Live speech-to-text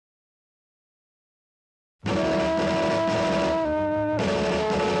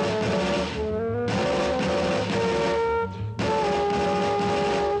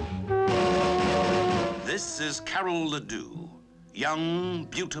is Carol Ledoux. Young,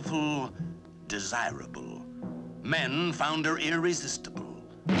 beautiful, desirable. Men found her irresistible.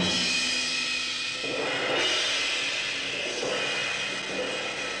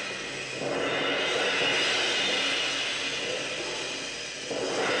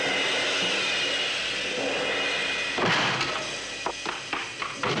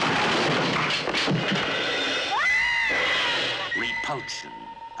 Repulsion,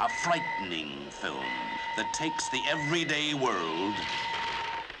 a frightening film that takes the everyday world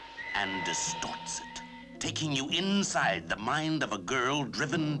and distorts it, taking you inside the mind of a girl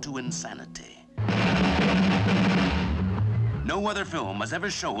driven to insanity. No other film has ever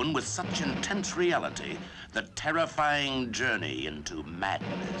shown with such intense reality the terrifying journey into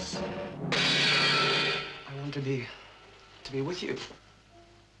madness. I want to be with you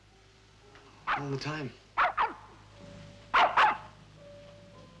all the time.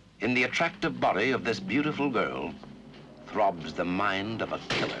 In the attractive body of this beautiful girl throbs the mind of a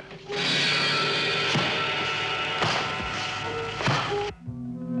killer.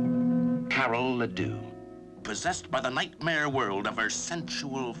 Carol Ledoux, possessed by the nightmare world of her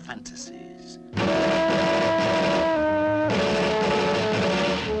sensual fantasies.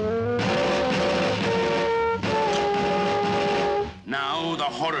 Now the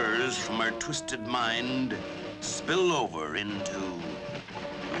horrors from her twisted mind spill over into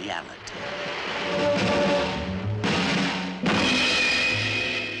reality.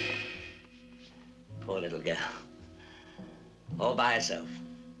 Poor little girl. All by herself.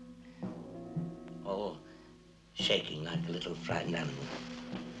 All shaking like a little frightened animal.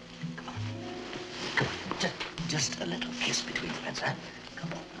 Come on. Come on. Just a little kiss between friends, huh?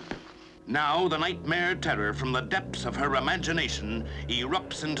 Come on. Now the nightmare terror from the depths of her imagination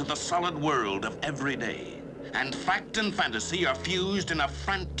erupts into the solid world of everyday. And fact and fantasy are fused in a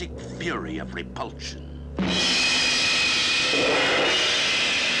frantic fury of repulsion.